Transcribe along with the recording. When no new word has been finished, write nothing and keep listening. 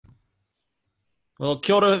Well,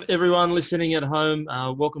 kia ora, everyone listening at home.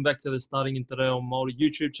 Welcome back to the Starting in Te Reo Māori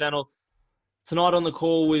YouTube channel. Tonight on the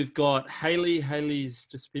call, we've got Hayley. Hayley's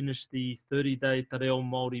just finished the 30-day Te Reo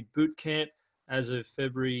Māori boot camp as of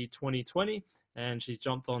February 2020, and she's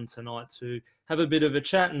jumped on tonight to have a bit of a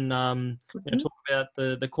chat and talk about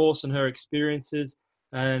the course and her experiences,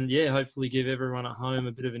 and hopefully give everyone at home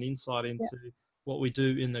a bit of an insight into what we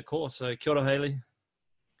do in the course. So, kia ora, Hayley.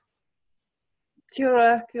 Kia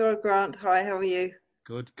ora, Grant. Hi, how are you?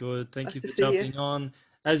 Good, good. Thank Nice you to for see jumping you. on.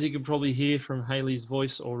 As you can probably hear from Hayley's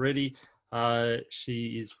voice already,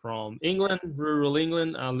 she is from England, rural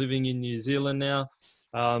England, living in New Zealand now.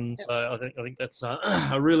 So I think that's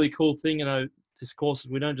a really cool thing. You know, this course,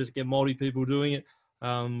 we don't just get Māori people doing it.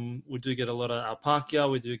 We do get a lot of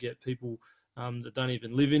Pākehā. We do get people that don't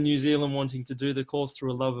even live in New Zealand wanting to do the course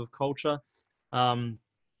through a love of culture. So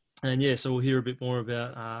we'll hear a bit more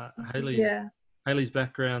about Hayley's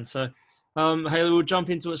background. So, Hayley, we'll jump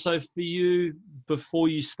into it. So for you, before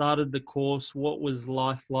you started the course, what was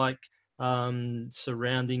life like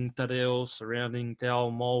surrounding Te Reo, surrounding Te Ao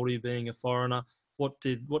Māori, being a foreigner? What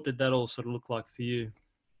did that all sort of look like for you?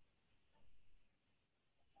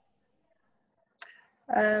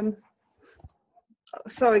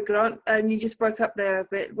 Sorry, Grant, you just broke up there a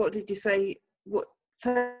bit. What did you say?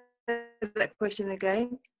 Say that question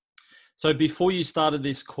again. So before you started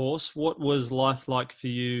this course, what was life like for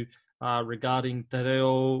you regarding Te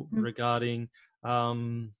Reo, regarding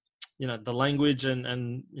the language,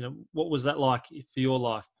 and what was that like for your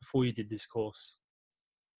life before you did this course?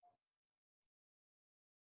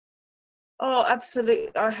 Oh,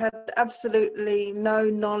 absolutely. I had absolutely no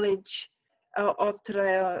knowledge of Te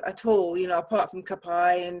Reo at all, apart from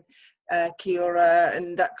Kapai and Kia ora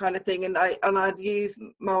and that kind of thing. And I'd use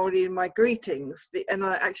Māori in my greetings. And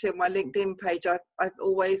I actually, on my LinkedIn page, I've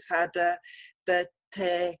always had the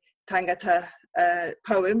Te Tangata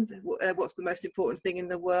poem, what's the most important thing in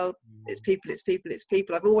the world? It's people, it's people, it's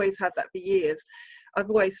people. I've always had that for years. I've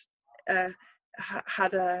always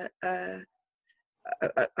had an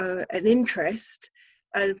interest,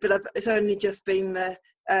 but it's only just been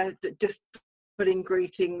just putting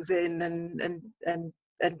greetings in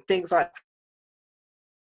and things like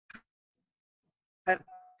that.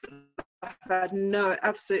 I've had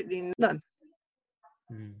absolutely none.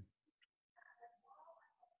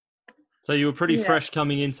 So you were pretty fresh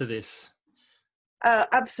coming into this.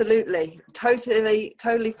 Absolutely,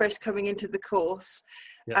 totally fresh coming into the course,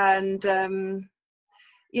 and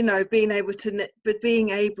being able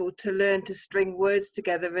to learn to string words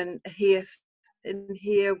together and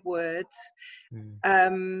hear words,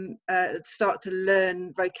 start to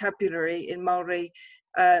learn vocabulary in Māori.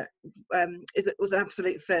 It was an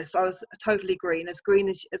absolute first. I was totally green as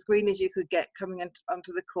you could get coming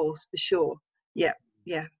onto the course, for sure. Yeah.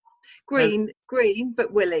 Green,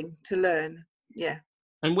 but willing to learn. Yeah.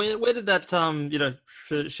 And where did that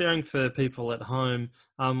for sharing for people at home,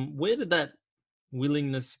 where did that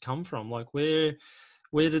willingness come from? Like where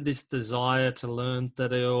did this desire to learn Te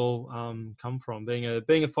Reo come from? Being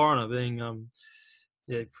a foreigner, being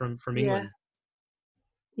from England.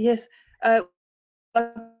 Yes. I've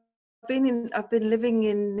been living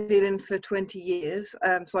in New Zealand for 20 years.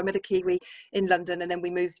 So I met a Kiwi in London, and then we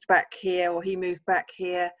moved back here, or he moved back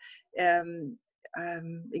here,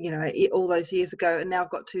 all those years ago. And now I've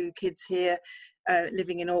got two kids here,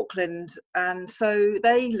 living in Auckland, and so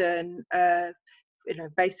they learn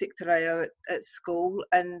basic Te Reo at school,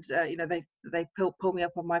 and they pull me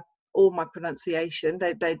up on all my pronunciation.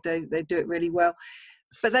 They do it really well.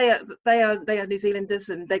 But they are New Zealanders,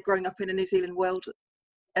 and they're growing up in a New Zealand world,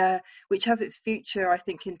 which has its future, I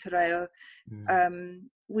think, in Te Reo.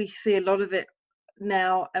 We see a lot of it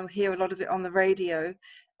now and hear a lot of it on the radio,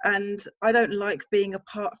 and I don't like being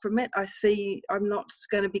apart from it. I'm not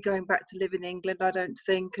going to be going back to live in England, I don't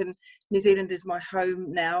think, and New Zealand is my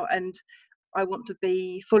home now, and I want to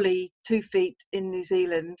be fully 2 feet in New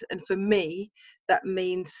Zealand, and for me that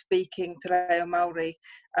means speaking Te Reo Māori,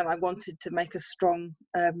 and I wanted to make a strong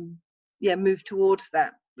move towards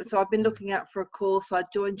that. So I've been looking out for a course. I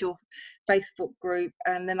joined your Facebook group,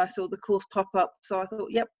 and then I saw the course pop up, so I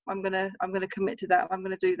thought, yep, I'm gonna commit to that. I'm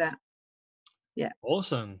gonna do that. Yeah.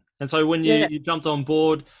 Awesome. And so when you jumped on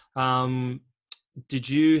board, did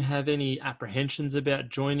you have any apprehensions about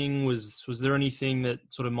joining? Was there anything that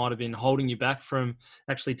sort of might have been holding you back from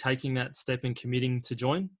actually taking that step and committing to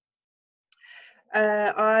join?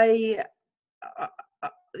 The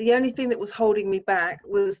only thing that was holding me back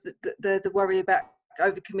was the worry about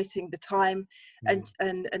overcommitting the time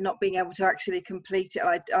and not being able to actually complete it.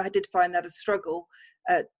 I did find that a struggle,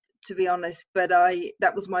 to be honest, but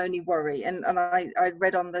that was my only worry. And I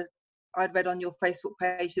read on the I'd read on your Facebook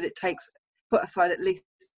page that it takes put aside at least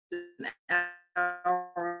an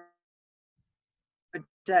hour a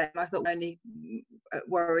day. And I thought I only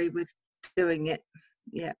worry with doing it.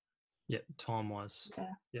 Yeah. Yep. Time wise.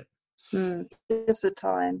 Yeah. Yep. Just the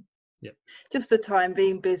time. Yep. Just the time,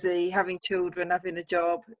 being busy, having children, having a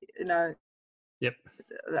job, you know. Yep.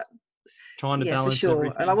 That, Trying to balance for sure.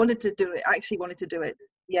 everything. And I wanted to do it. I actually wanted to do it.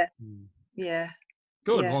 Yeah. Yeah.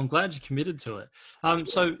 Good. Yeah. Well, I'm glad you committed to it.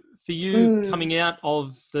 So for you coming out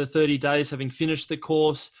of the 30 days, having finished the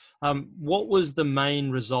course, what was the main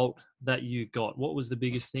result that you got? What was the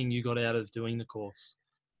biggest thing you got out of doing the course?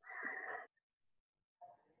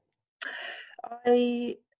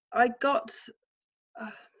 I got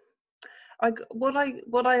what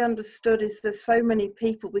I understood is there's so many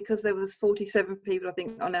people, because there was 47 people I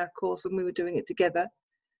think on our course when we were doing it together.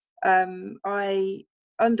 I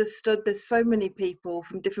understood there's so many people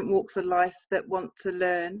from different walks of life that want to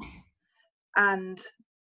learn, and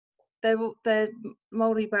their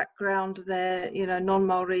Maori background, their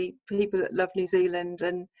non-Maori people that love New Zealand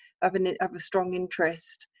and have a strong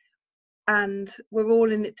interest, and we're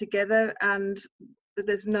all in it together, and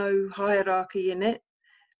there's no hierarchy in it.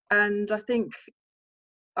 And I think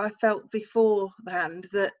I felt beforehand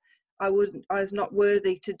that I was not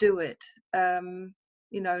worthy to do it.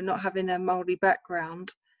 Not having a Maori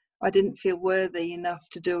background, I didn't feel worthy enough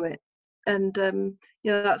to do it. And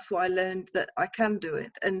that's why I learned that I can do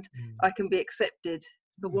it, and I can be accepted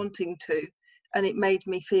for wanting to. And it made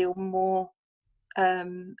me feel more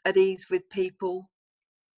at ease with people.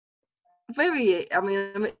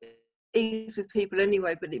 I'm at ease with people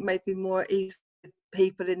anyway, but it made me more at ease with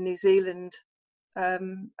people in New Zealand,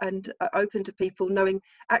 and open to people, knowing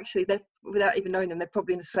actually they're, without even knowing them, they're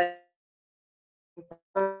probably in the same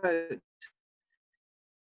boat.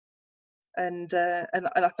 And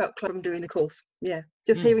I felt clever from doing the course. Yeah,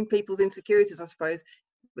 just hearing people's insecurities, I suppose,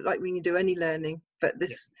 but like when you do any learning, but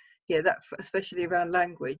this, that especially around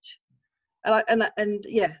language. So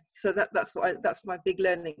that's my big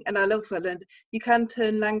learning. And I also learned you can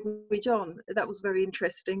turn language on. That was very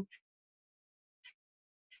interesting.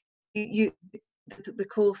 The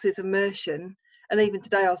course is immersion, and even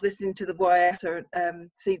today I was listening to the Waiata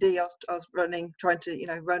CD. I was running, trying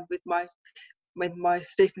to run with my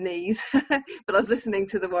stiff knees, but I was listening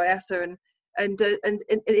to the Waiata, and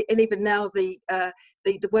even now the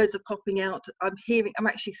words are popping out. I'm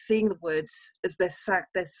actually seeing the words as they're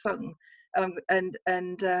sung. And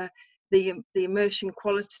the immersion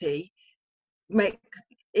quality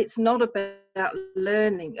it's not about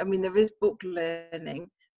learning. I mean, there is book learning,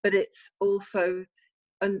 but it's also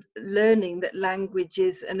learning that language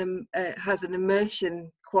is has an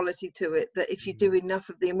immersion quality to it, that if you do enough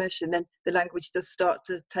of the immersion, then the language does start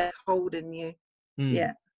to take hold in you.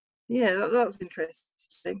 That was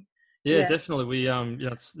interesting. Definitely. We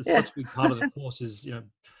it's such a big part of the course is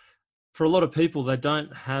for a lot of people, they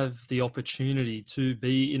don't have the opportunity to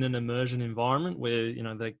be in an immersion environment where,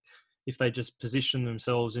 if they just position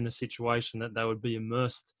themselves in a situation that they would be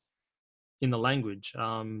immersed in the language,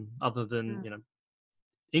 other than,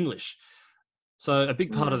 English. So a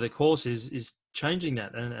big part of the course is changing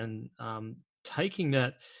that and taking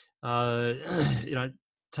that,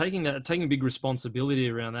 taking big responsibility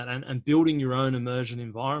around that and building your own immersion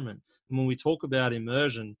environment. And when we talk about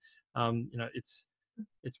immersion,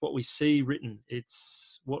 it's what we see written,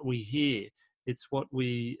 it's what we hear, it's what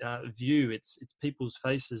we view, it's people's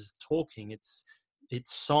faces talking, it's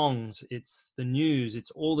songs, it's the news,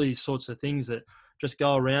 it's all these sorts of things that just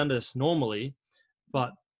go around us normally,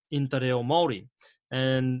 but in te reo Māori.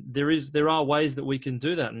 And there are ways that we can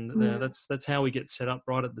do that, and that's how we get set up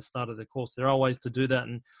right at the start of the course. There are ways to do that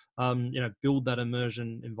and build that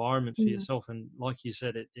immersion environment for yourself. And like you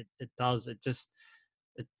said, it does.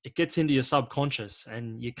 It gets into your subconscious,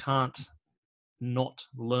 and you can't not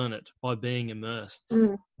learn it by being immersed.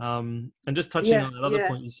 And just touching on that other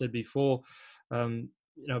point you said before,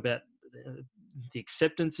 about the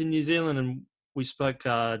acceptance in New Zealand, and we spoke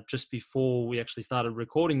just before we actually started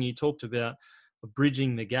recording. You talked about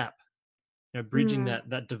bridging the gap, bridging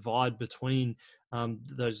that divide between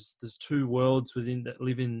those two worlds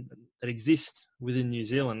that exist within New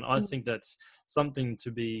Zealand. I think that's something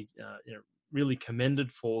to be really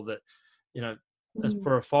commended for. That as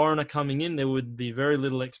for a foreigner coming in, there would be very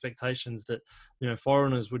little expectations that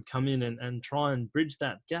foreigners would come in and try and bridge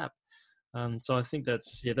that gap. So I think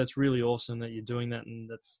that's really awesome that you're doing that, and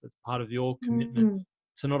that's part of your commitment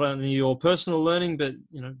to not only your personal learning, but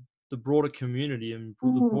the broader community and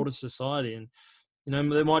the broader society. And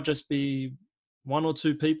there might just be one or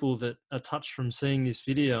two people that are touched from seeing this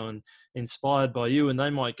video and inspired by you, and they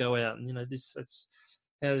might go out and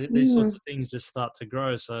how these sorts Mm. of things just start to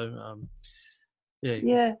grow. So yeah,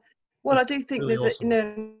 Yeah. Well, I that's do think really there's a,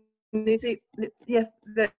 awesome. New Zealand, yeah,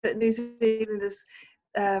 that New Zealand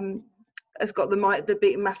um, has got the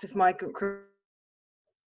big massive migrant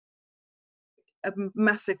a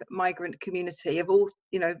massive migrant community of all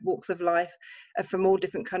walks of life, from all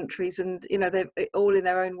different countries, and they're all in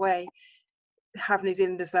their own way have New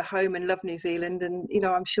Zealand as their home and love New Zealand, and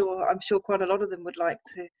I'm sure quite a lot of them would like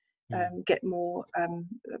to Mm. get more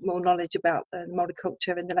knowledge about Maori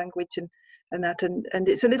culture and the language and that, and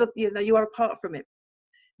it's a little, you are apart from it,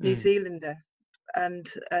 New Mm. Zealander, and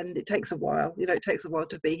it takes a while. It takes a while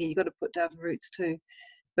to be here. You've got to put down roots too,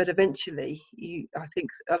 but eventually, I think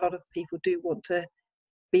a lot of people do want to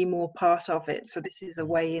be more part of it. So this is a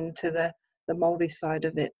way into the Maori side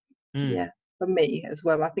of it. Mm. Yeah, for me as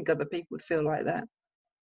well. I think other people would feel like that.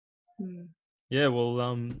 Mm. Yeah,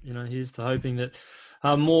 well, here's to hoping that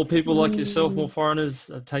more people like yourself, more Mm. foreigners,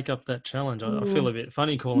 take up that challenge. I feel Mm. a bit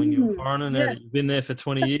funny calling you a Mm. foreigner now Yeah. that you've been there for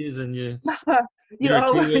 20 years and you you're a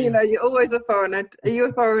are, Kiwi. you're always a foreigner. Are you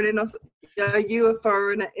a foreigner are you a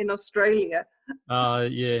foreigner in Australia?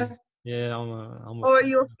 Yeah, yeah, I'm a Or are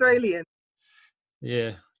you foreigner. Australian?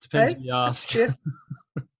 Yeah, depends Hey? who you ask. Yeah.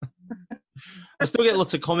 I still get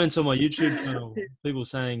lots of comments on my YouTube channel. People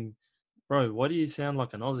saying, "Bro, why do you sound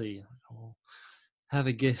like an Aussie?" Oh, have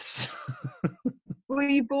a guess. Were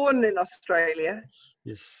you born in Australia?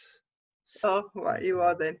 Yes. Oh, right, you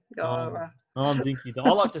are then. Oh, Oh, right. I'm dinky. I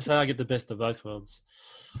like to say I get the best of both worlds.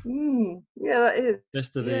 Yeah, that is.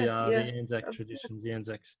 Best of Yeah, the yeah. Anzac That's good. traditions, the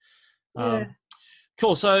Anzacs. Yeah.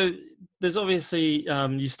 Cool. So there's obviously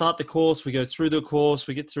you start the course, we go through the course,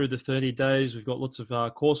 we get through the 30 days. We've got lots of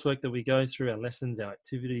coursework that we go through, our lessons, our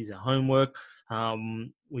activities, our homework.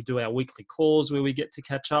 We do our weekly calls where we get to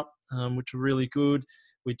catch up, which are really good.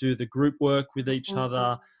 We do the group work with each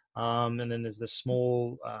other, and then there's the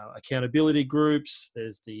small accountability groups.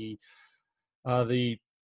 There's the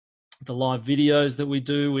live videos that we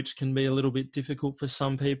do, which can be a little bit difficult for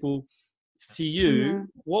some people. For you, Mm-hmm.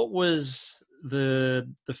 what was the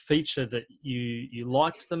feature that you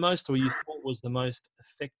liked the most, or you thought was the most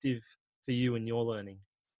effective for you in your learning?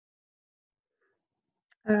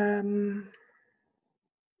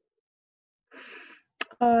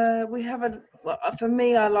 We haven't. Well, for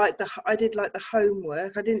me, I did like the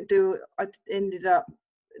homework. I ended up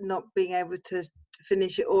not being able to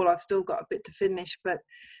finish it all. I've still got a bit to finish, but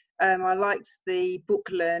I liked the book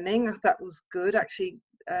learning. That was good. Actually,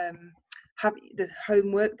 have the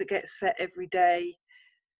homework that gets set every day.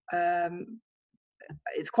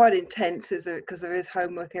 It's quite intense because there is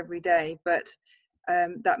homework every day, but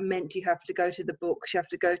that meant you have to go to the books, you have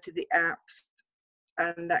to go to the apps,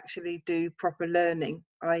 and actually do proper learning.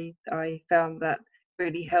 I found that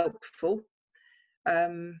really helpful.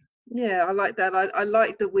 Yeah, I like that. I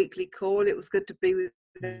liked the weekly call. It was good to be with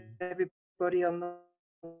Mm. everybody on the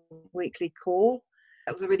weekly call.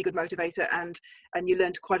 That was a really good motivator, and you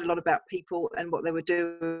learned quite a lot about people and what they were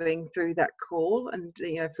doing through that call, and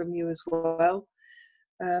from you as well.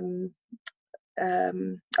 Um,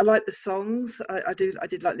 I like the songs. I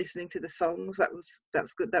did like listening to the songs.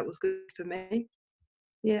 That's good. That was good for me.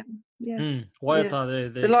 Yeah, yeah, yeah. Waiata,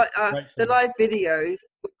 they're great for The me. live videos.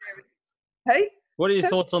 Hey, What are your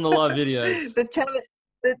thoughts on the live videos? the challenge.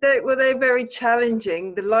 They're very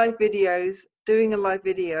challenging. The live videos. Doing a live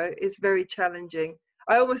video is very challenging.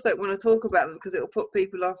 I almost don't want to talk about them because it will put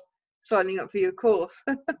people off signing up for your course.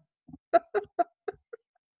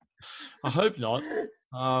 I hope not.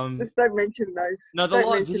 Just don't mention those. No,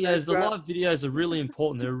 Don't mention those, the Grant. live videos are really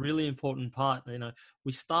important. They're a really important part.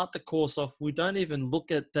 We start the course off. We don't even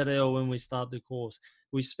look at that hour when we start the course.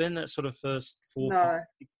 We spend that sort of first 4, 5, No.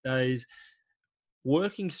 6 days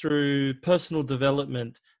working through personal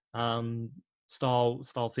development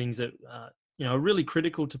style things that are really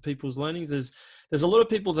critical to people's learnings. There's a lot of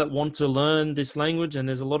people that want to learn this language, and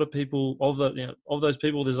there's a lot of people of those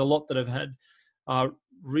people. There's a lot that have had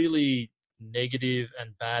really negative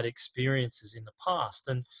and bad experiences in the past,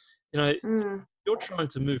 and you're trying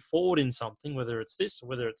to move forward in something, whether it's this or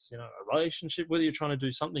whether it's a relationship, whether you're trying to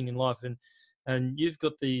do something in life, and you've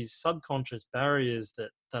got these subconscious barriers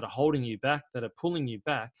that are holding you back, that are pulling you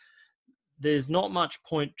back. There's not much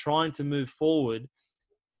point trying to move forward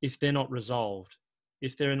if they're not resolved,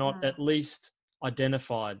 if they're not at least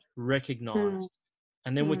identified, Mm. recognized,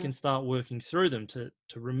 and then we can start working through them to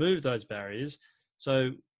remove those barriers.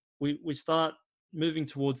 So we start moving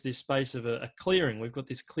towards this space of a clearing. We've got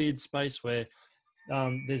this cleared space where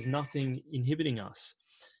there's nothing inhibiting us.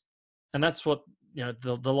 And that's what,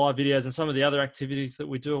 the live videos and some of the other activities that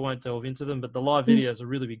we do, I won't delve into them, but the live videos are a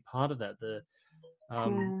really big part of that.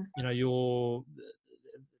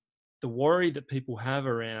 the worry that people have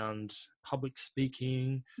around public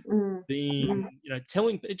speaking, mm, being, mm,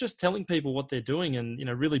 telling people what they're doing, and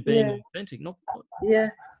really yeah, being authentic. Not yeah,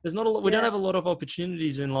 There's not a lot. We don't yeah. have a lot of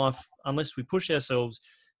opportunities in life unless we push ourselves,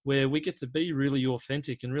 where we get to be really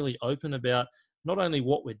authentic and really open about not only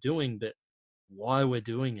what we're doing, but why we're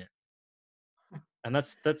doing it. And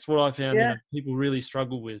that's what I found, Yeah, people really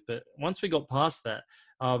struggle with. But once we got past that,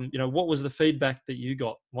 what was the feedback that you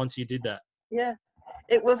got once you did that? yeah.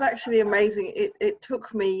 It was actually amazing. It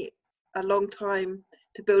took me a long time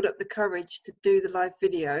to build up the courage to do the live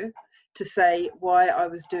video, to say why I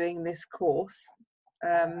was doing this course,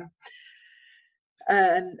 um,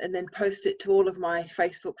 and then post it to all of my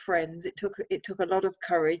Facebook friends. It took a lot of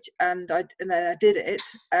courage, and then I did it,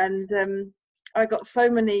 and I got so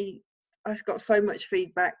much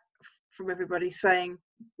feedback from everybody saying,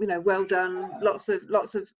 well done, lots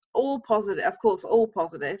of all positive, of course, all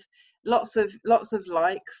positive, lots of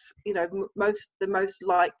likes, the most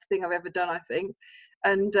liked thing I've ever done, I think,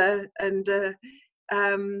 and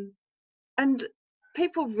um, and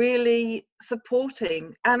people really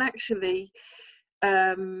supporting, and actually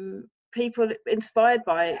people inspired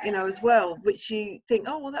by it, as well, which you think,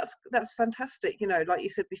 oh well, that's fantastic, like you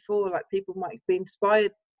said before, like people might be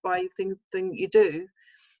inspired by things you do.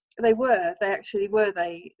 They actually were.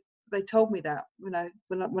 They told me that,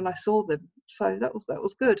 when I saw them. So that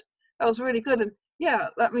was good. That was really good. And yeah,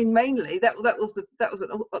 I mean, mainly that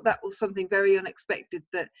was something very unexpected,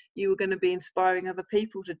 that you were going to be inspiring other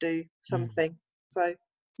people to do something. So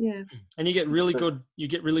yeah. And you get really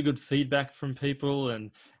good feedback from people, and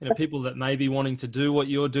people that may be wanting to do what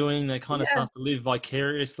you're doing, they kind of Yeah, start to live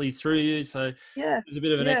vicarously through you. So yeah, there's a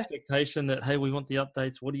bit of an yeah. expectation that, hey, we want the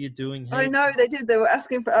updates. What are you doing? I Hey, know they did. They were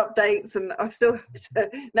asking for updates, and I still have to,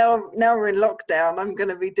 now we're in lockdown. I'm going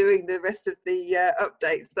to be doing the rest of the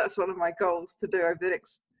updates. That's one of my goals to do over the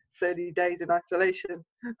next 30 days in isolation.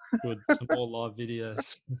 good, some more live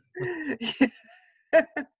videos. Cool,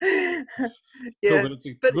 Yeah, but it's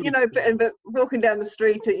a but good experience. but walking down the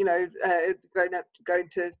street, going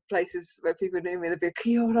to places where people knew me, they'd be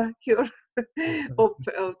kia ora, kia ora,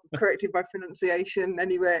 or correcting my pronunciation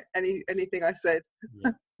anywhere, anything I said.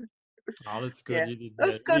 Yeah. Oh, that's good. Yeah, You did. Yeah,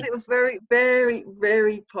 that's good. It was very, very,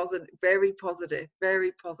 very positive, very positive,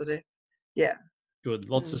 very positive. Yeah. good.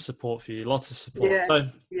 Lots of Mm. support for you. Lots of support. Yeah, So,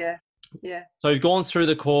 yeah, yeah, so you've gone through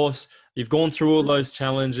the course. You've gone through all those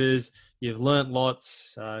challenges. You've learnt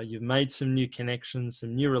lots. You've made some new connections,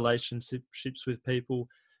 some new relationships with people.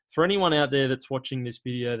 For anyone out there that's watching this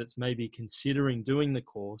video that's maybe considering doing the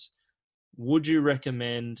course, would you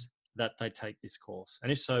recommend that they take this course?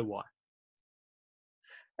 And if so, why?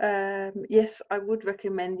 yes, I would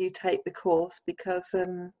recommend you take the course, because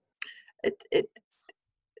it it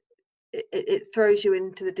it throws you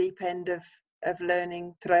into the deep end of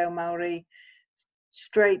learning Te Reo Maori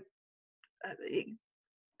straight. uh,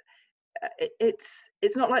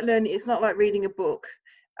 it's not like learning. It's not like reading a book.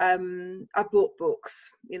 I bought books.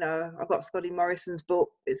 I've got Scotty Morrison's book.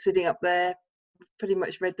 It's sitting up there. Pretty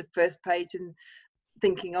much read the first page and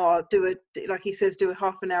thinking, oh, I'll do it. Like he says, do a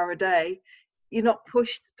half an hour a day. You're not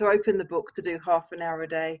pushed to open the book to do half an hour a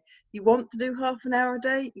day. You want to do half an hour a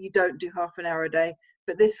day, you don't do half an hour a day.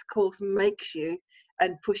 But this course makes you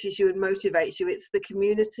and pushes you and motivates you. It's the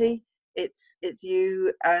community, it's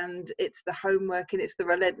you, and it's the homework, and it's the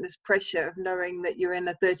relentless pressure of knowing that you're in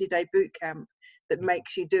a 30-day boot camp that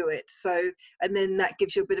makes you do it. So, and then that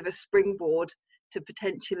gives you a bit of a springboard to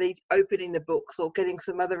potentially opening the books, or getting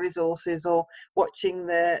some other resources, or watching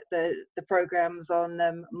the programs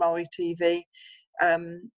on Maori TV,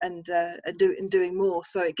 and doing more.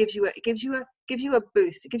 So it gives you a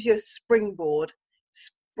boost. It gives you a springboard,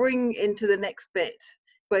 spring into the next bit,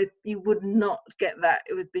 where you would not get that.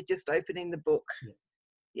 It would be just opening the book.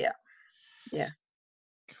 Yeah.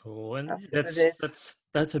 Cool. And That's what it is.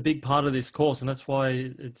 that's a big part of this course, and that's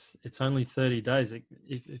why it's only 30 days.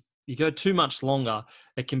 If you go too much longer,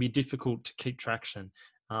 it can be difficult to keep traction.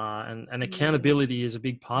 And accountability is a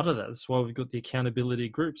big part of that. That's why we've got the accountability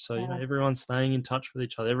group. So, everyone's staying in touch with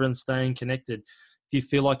each other. Everyone's staying connected. If you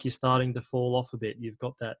feel like you're starting to fall off a bit, you've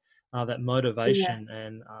got that motivation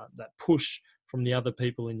and that push from the other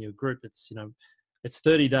people in your group. It's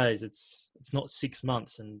 30 days. It's not 6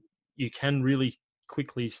 months, and you can really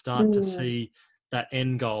quickly start to see that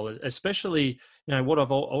end goal. Especially, what I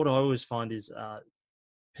always find is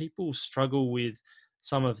people struggle with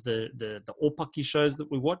some of the opaki shows that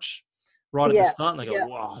we watch right at the start, and they go,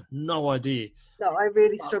 wow, no idea. No, I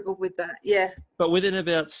really struggled with that. Yeah. But within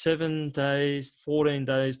about 7 days, 14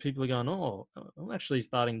 days, people are going, oh, I'm actually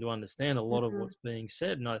starting to understand a lot of what's being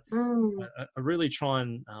said. And I really try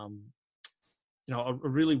and, I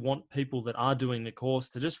really want people that are doing the course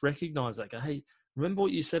to just recognize that. Go, hey, remember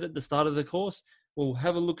what you said at the start of the course? Well,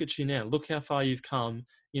 have a look at you now. Look how far you've come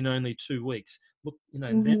in only 2 weeks. Look,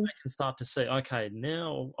 then they can start to see, okay,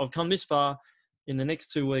 now I've come this far. In the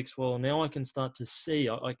next 2 weeks, well, now I can start to see,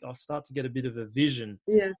 I'll start to get a bit of a vision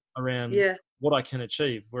around what I can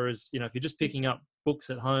achieve. Whereas, if you're just picking up books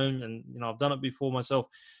at home, and, I've done it before myself,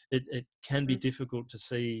 it can be difficult to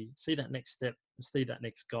see that next step, see that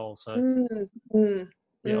next goal. So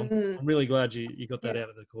I'm really glad you got that out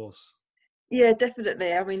of the course. Yeah,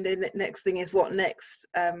 definitely. I mean, the next thing is what next,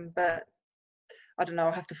 but I don't know.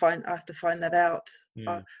 I have to find that out.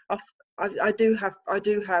 I do have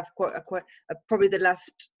quite probably the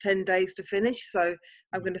last 10 days to finish, so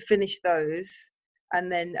I'm going to finish those,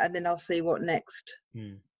 and then I'll see what next.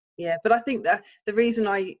 Yeah, but I think that the reason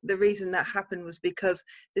that happened was because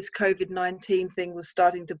this COVID-19 thing was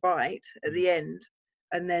starting to bite at the end,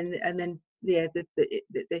 and then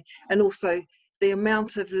and also the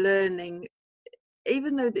amount of learning,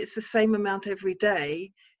 even though it's the same amount every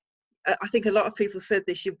day. I think a lot of people said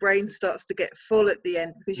this, your brain starts to get full at the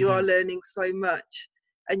end because you are learning so much,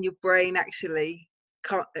 and your brain actually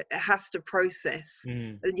has to process,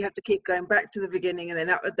 and you have to keep going back to the beginning, and then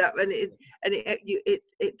it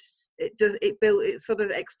sort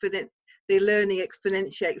of the learning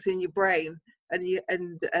exponentiates in your brain, and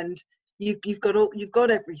you've got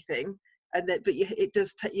everything, and that, but it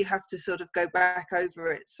does you have to sort of go back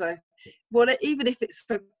over it. So even if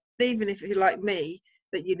you're like me,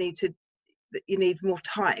 that you need more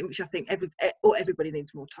time, which I think everybody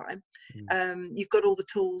needs more time. You've got all the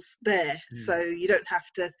tools there, so you don't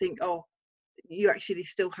have to think, you actually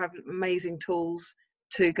still have amazing tools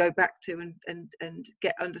to go back to and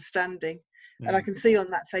get understanding. And I can see on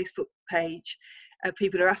that Facebook page,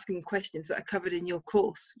 people are asking questions that are covered in your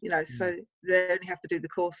course, so they only have to do the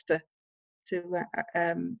course to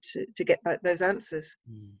get those answers.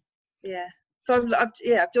 So I've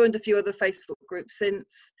joined a few other Facebook groups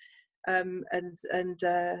since, and I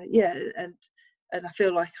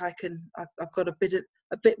feel like I've got a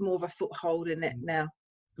bit more of a foothold in it now.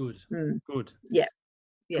 Good. Yeah.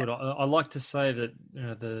 Good. I like to say that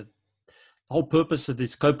the whole purpose of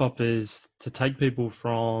this Cope-Up is to take people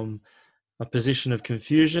from a position of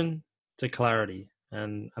confusion to clarity,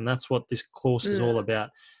 and that's what this course is all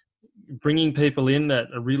about. Bringing people in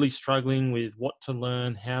that are really struggling with what to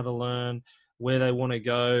learn, how to learn, where they want to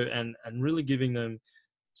go, and really giving them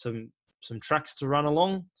some tracks to run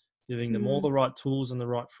along, giving them all the right tools and the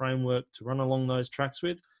right framework to run along those tracks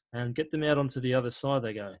with, and get them out onto the other side.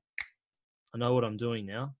 They go, I know what I'm doing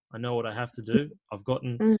now. I know what I have to do. I've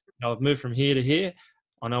moved from here to here.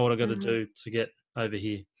 I know what I've got to do to get over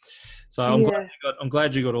here. So I'm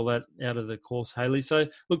glad you got all that out of the course, Hayley. So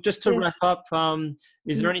look, just to wrap up,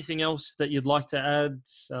 is there anything else that you'd like to add,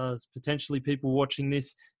 potentially people watching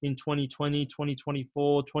this in 2020,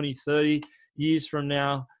 2024, 2030 years from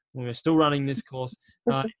now, when we're still running this course,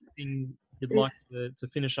 anything you'd like to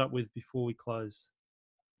finish up with before we close?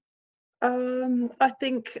 I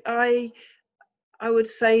think I would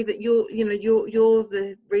say that you're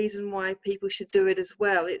the reason why people should do it as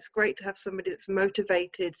well. It's great to have somebody that's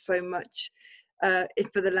motivated so much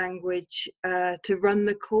for the language to run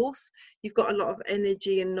the course. You've got a lot of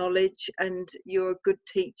energy and knowledge, and you're a good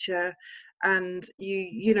teacher, and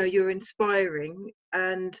you're inspiring,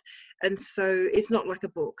 and so it's not like a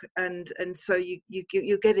book, and so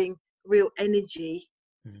you're getting real energy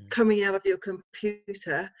coming out of your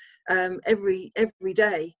computer every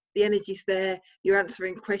day. The energy's there, you're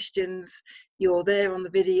answering questions, you're there on the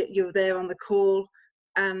video, you're there on the call,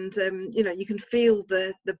 and you can feel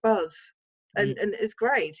the buzz, and it's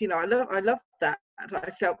great. I love that.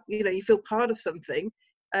 I felt, you feel part of something,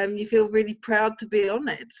 you feel really proud to be on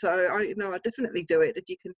it. So I definitely do it.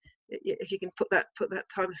 If you can put that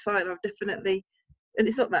time aside, I'll definitely, and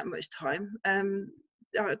it's not that much time,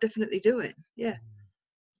 I'll definitely do it. Yeah.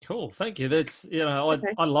 Cool, thank you. That's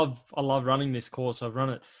I love running this course. I've run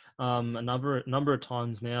it a number of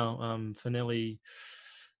times now. For nearly,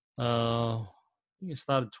 I think it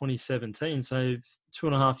started 2017, so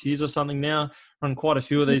 2.5 years or something now. Run quite a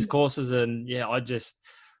few of these courses, and I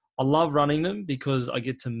love running them because I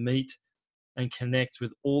get to meet and connect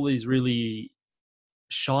with all these really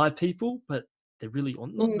shy people, but they're really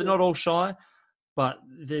they're not all shy, but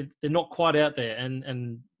they're not quite out there,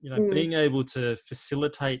 and being able to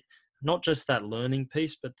facilitate not just that learning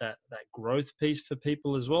piece, but that growth piece for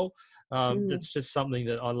people as well. That's just something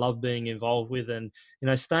that I love being involved with, and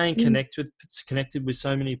staying connected with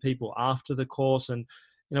so many people after the course, and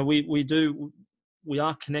we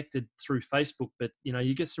are connected through Facebook, but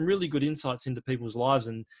you get some really good insights into people's lives,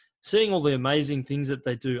 and seeing all the amazing things that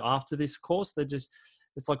they do after this course. It's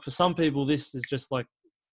like for some people, this is just like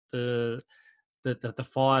the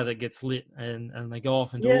fire that gets lit, and they go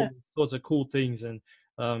off and do all sorts of cool things. And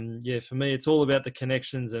for me, it's all about the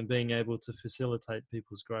connections and being able to facilitate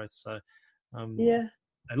people's growth. So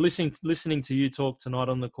and listening to you talk tonight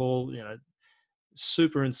on the call,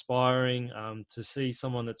 super inspiring to see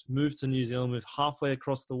someone that's moved to New Zealand, moved halfway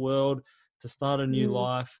across the world to start a new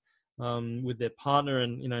life with their partner,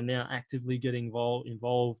 and now actively getting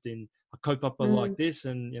involved in a kaupapa like this,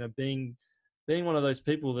 and being one of those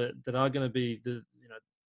people that are going to be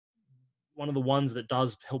one of the ones that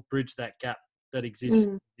does help bridge that gap that exists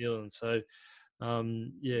in New Zealand. So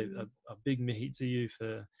a big mihi to you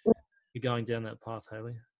for going down that path,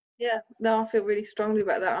 Hayley. Yeah, no, I feel really strongly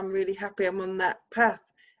about that. I'm really happy I'm on that path.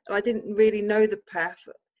 And I didn't really know the path.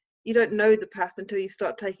 You don't know the path until you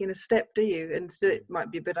start taking a step, do you? And so it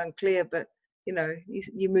might be a bit unclear, but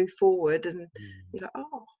you move forward and you're like,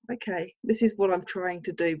 oh, okay, this is what I'm trying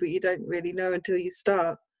to do, but you don't really know until you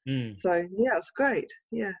start. So yeah, it's great.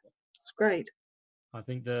 Yeah, it's great. I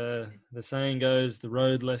think the saying goes, the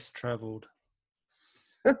road less traveled.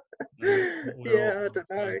 I don't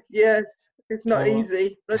know. Yes, it's not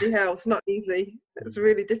easy. Bloody hell, it's not easy. It's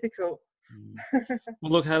really difficult.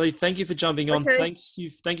 Well, look, Hayley, thank you for jumping on. Thank you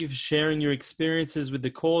for sharing your experiences with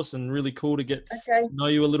the course, and really cool to get to know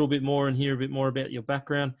you a little bit more and hear a bit more about your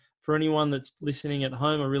background. For anyone that's listening at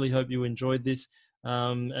home, I really hope you enjoyed this.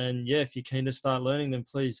 And if you're keen to start learning, then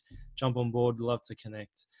please jump on board. Love to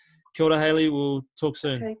connect. Kia ora, Hayley. We'll talk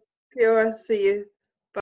soon. Okay. Kia ora. See you.